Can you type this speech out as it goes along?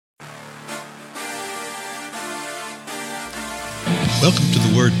Welcome to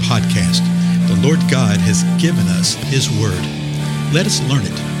the Word Podcast. The Lord God has given us His Word. Let us learn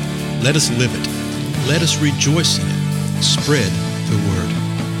it. Let us live it. Let us rejoice in it. Spread the Word.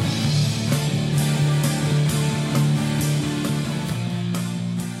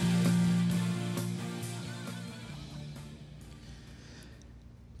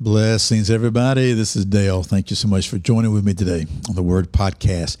 Blessings, everybody. This is Dale. Thank you so much for joining with me today on the Word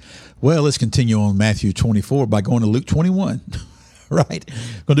Podcast. Well, let's continue on Matthew 24 by going to Luke 21. Right?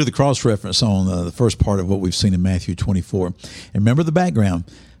 We're going to do the cross-reference on the first part of what we've seen in Matthew 24. And remember the background.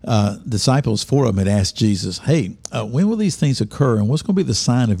 Disciples, four of them, had asked Jesus, hey, when will these things occur, and what's going to be the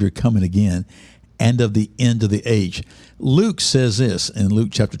sign of your coming again and of the end of the age? Luke says this in Luke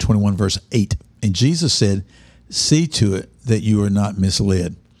chapter 21, verse 8. And Jesus said, see to it that you are not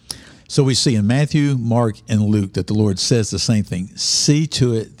misled. So we see in Matthew, Mark, and Luke that the Lord says the same thing. See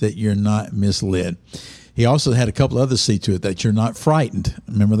to it that you're not misled. He also had a couple other see to it, that you're not frightened.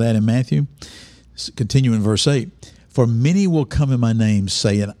 Remember that in Matthew? Continue in verse 8. For many will come in my name,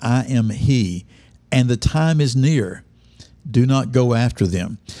 saying, I am he, and the time is near. Do not go after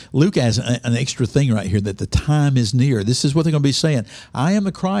them. Luke has an extra thing right here, that the time is near. This is what they're going to be saying. I am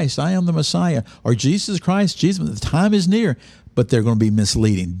the Christ. I am the Messiah. Or Jesus Christ. Jesus. The time is near, but they're going to be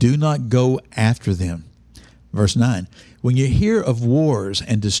misleading. Do not go after them. Verse 9. When you hear of wars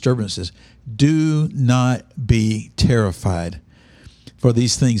and disturbances, do not be terrified, for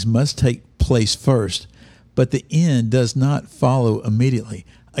these things must take place first, but the end does not follow immediately.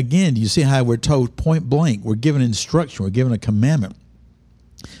 Again, you see how we're told point blank, we're given instruction, we're given a commandment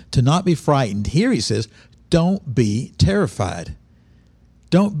to not be frightened. Here he says, don't be terrified.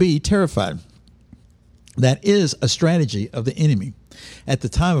 Don't be terrified. That is a strategy of the enemy. At the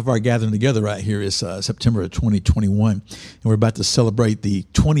time of our gathering together right here is September of 2021, and we're about to celebrate the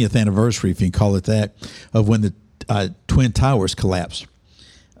 20th anniversary, if you can call it that, of when the Twin Towers collapsed.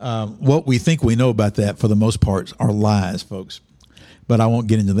 What we think we know about that, for the most part, are lies, folks. But I won't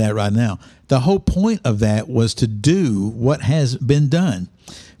get into that right now. The whole point of that was to do what has been done,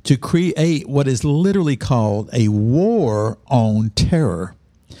 to create what is literally called a war on terror.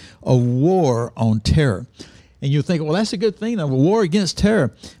 A war on terror. And you think, well, that's a good thing, a war against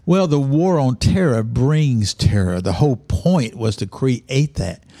terror. Well, the war on terror brings terror. The whole point was to create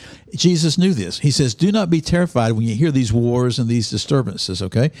that. Jesus knew this. He says, do not be terrified when you hear these wars and these disturbances,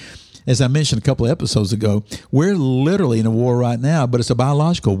 okay? As I mentioned a couple of episodes ago, we're literally in a war right now, but it's a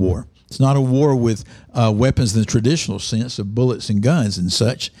biological war. It's not a war with weapons in the traditional sense of bullets and guns and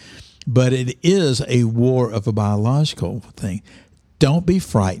such, but it is a war of a biological thing. Don't be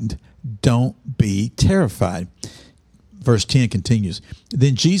frightened. Don't be terrified. Verse 10 continues.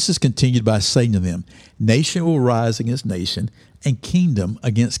 Then Jesus continued by saying to them, nation will rise against nation and kingdom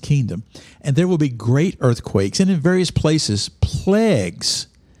against kingdom. And there will be great earthquakes and in various places plagues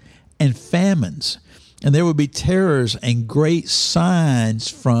and famines. And there will be terrors and great signs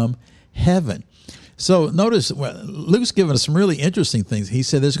from heaven. So notice, Luke's given us some really interesting things. He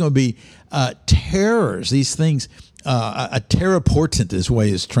said there's going to be terrors, these things. A terror portent is the way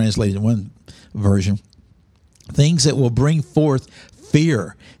it's translated in one version. Things that will bring forth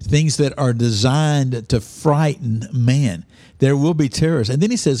fear, things that are designed to frighten man. There will be terrors. And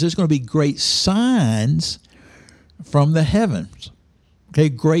then he says there's going to be great signs from the heavens. Okay,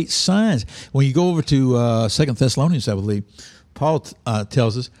 great signs. When you go over to 2 Thessalonians, I believe, Paul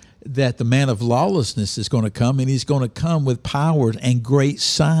tells us that the man of lawlessness is going to come, and he's going to come with powers and great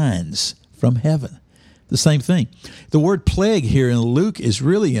signs from heaven. The same thing. The word plague here in Luke is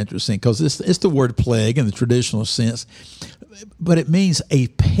really interesting because it's the word plague in the traditional sense, but it means a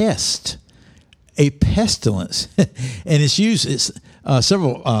pest, a pestilence. And it's used,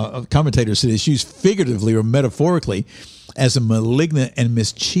 several commentators said it's used figuratively or metaphorically as a malignant and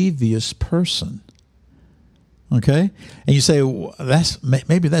mischievous person. Okay? And you say, well,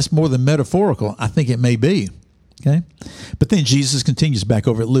 maybe that's more than metaphorical. I think it may be. Okay? But then Jesus continues back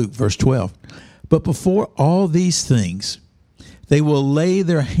over at Luke, verse 12. But before all these things, they will lay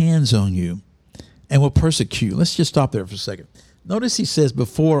their hands on you and will persecute. Let's just stop there for a second. Notice he says,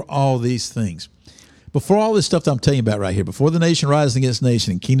 before all these things. Before all this stuff that I'm telling you about right here, before the nation rises against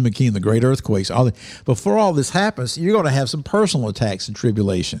nation, and kingdom, the great earthquakes, before all this happens, you're going to have some personal attacks and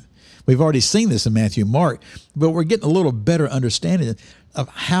tribulation. We've already seen this in Matthew and Mark, but we're getting a little better understanding of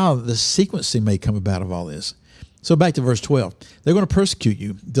how the sequencing may come about of all this. So back to verse 12. They're going to persecute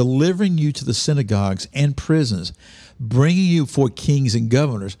you, delivering you to the synagogues and prisons, bringing you before kings and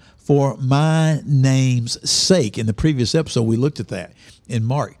governors for my name's sake. In the previous episode, we looked at that in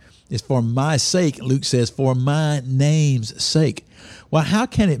Mark. It's for my sake, Luke says, for my name's sake. Well, how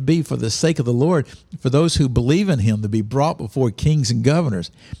can it be for the sake of the Lord, for those who believe in him, to be brought before kings and governors?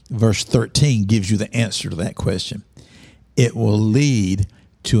 Verse 13 gives you the answer to that question. It will lead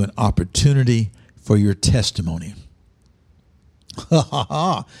to an opportunity for your testimony.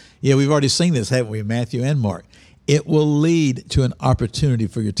 Yeah, we've already seen this, haven't we, in Matthew and Mark? It will lead to an opportunity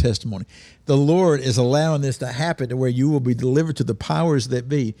for your testimony. The Lord is allowing this to happen to where you will be delivered to the powers that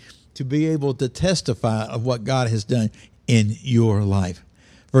be to be able to testify of what God has done in your life.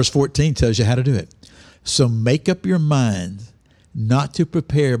 Verse 14 tells you how to do it. So make up your mind not to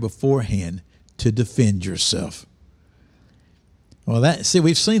prepare beforehand to defend yourself. Well,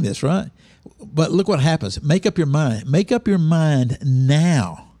 we've seen this, right? But look what happens. Make up your mind. Make up your mind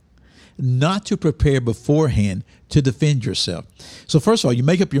now not to prepare beforehand to defend yourself. So first of all, you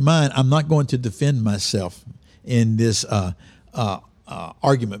make up your mind, I'm not going to defend myself in this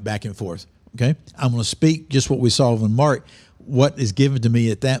argument back and forth. Okay, I'm going to speak just what we saw in Mark, what is given to me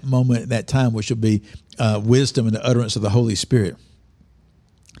at that moment, at that time, which will be wisdom and the utterance of the Holy Spirit.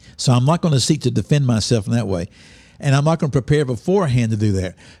 So I'm not going to seek to defend myself in that way. And I'm not going to prepare beforehand to do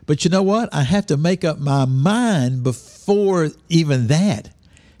that. But you know what? I have to make up my mind before even that.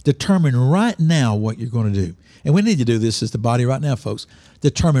 Determine right now what you're going to do. And we need to do this as the body right now, folks.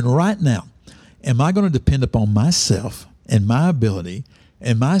 Determine right now, am I going to depend upon myself and my ability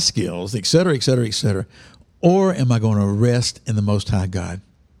and my skills, et cetera, et cetera, et cetera, or am I going to rest in the Most High God?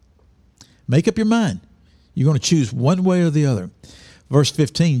 Make up your mind. You're going to choose one way or the other. Verse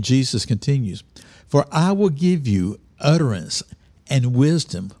 15, Jesus continues, for I will give you utterance and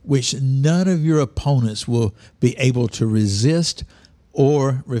wisdom, which none of your opponents will be able to resist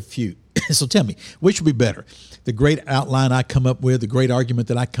or refute. So tell me, which would be better? The great outline I come up with, the great argument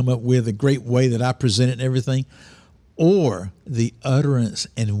that I come up with, the great way that I present it and everything, or the utterance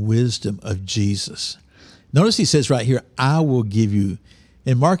and wisdom of Jesus? Notice he says right here, I will give you.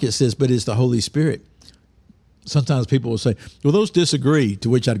 In Mark it says, but it's the Holy Spirit. Sometimes people will say, well, those disagree, to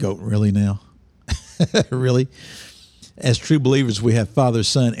which I'd go, really now? Really? As true believers, we have Father,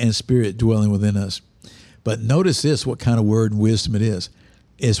 Son, and Spirit dwelling within us. But notice this, what kind of word and wisdom it is.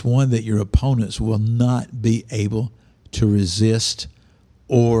 It's one that your opponents will not be able to resist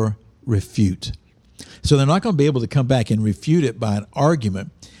or refute. So they're not going to be able to come back and refute it by an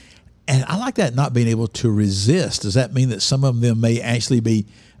argument. And I like that, not being able to resist. Does that mean that some of them may actually be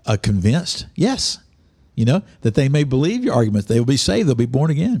convinced? Yes. You know, that they may believe your arguments. They will be saved. They'll be born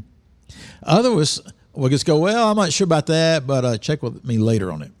again. Others will just go, well, I'm not sure about that, but check with me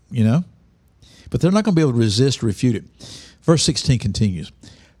later on it, you know. But they're not going to be able to resist or refute it. Verse 16 continues,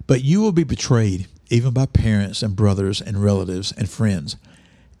 but you will be betrayed even by parents and brothers and relatives and friends,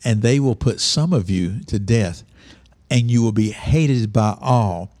 and they will put some of you to death, and you will be hated by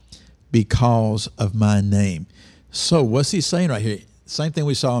all because of my name. So what's he saying right here? Same thing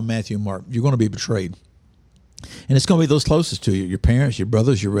we saw in Matthew and Mark. You're going to be betrayed. And it's going to be those closest to you, your parents, your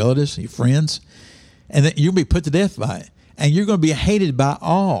brothers, your relatives, your friends. And then you're going to be put to death by it. And you're going to be hated by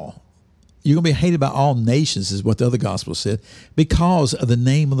all. You're going to be hated by all nations, is what the other gospel said, because of the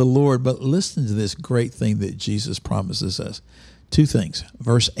name of the Lord. But listen to this great thing that Jesus promises us. Two things.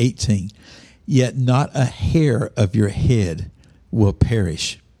 Verse 18, yet not a hair of your head will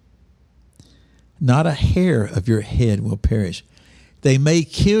perish. Not a hair of your head will perish. They may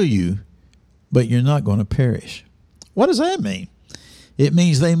kill you, but you're not going to perish. What does that mean? It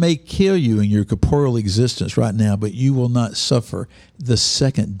means they may kill you in your corporeal existence right now, but you will not suffer the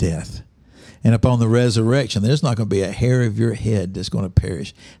second death. And upon the resurrection, there's not going to be a hair of your head that's going to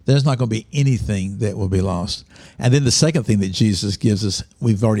perish. There's not going to be anything that will be lost. And then the second thing that Jesus gives us,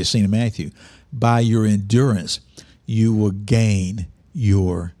 we've already seen in Matthew, by your endurance, you will gain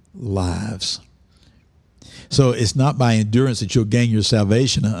your lives. So it's not by endurance that you'll gain your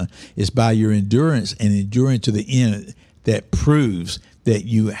salvation. It's by your endurance and enduring to the end that proves that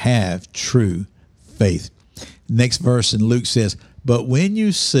you have true faith. Next verse in Luke says, but when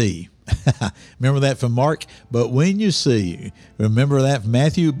you see, remember that from Mark? But when you see, remember that from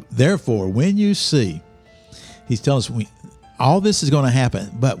Matthew? Therefore, when you see, he's telling us all this is going to happen.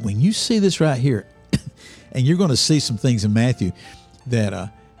 But when you see this right here, and you're going to see some things in Matthew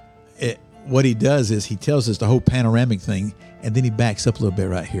that what he does is he tells us the whole panoramic thing, and then he backs up a little bit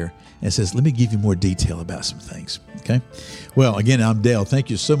right here and says, let me give you more detail about some things. Okay? Well, again, I'm Dale. Thank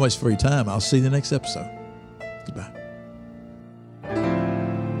you so much for your time. I'll see you in the next episode. Goodbye.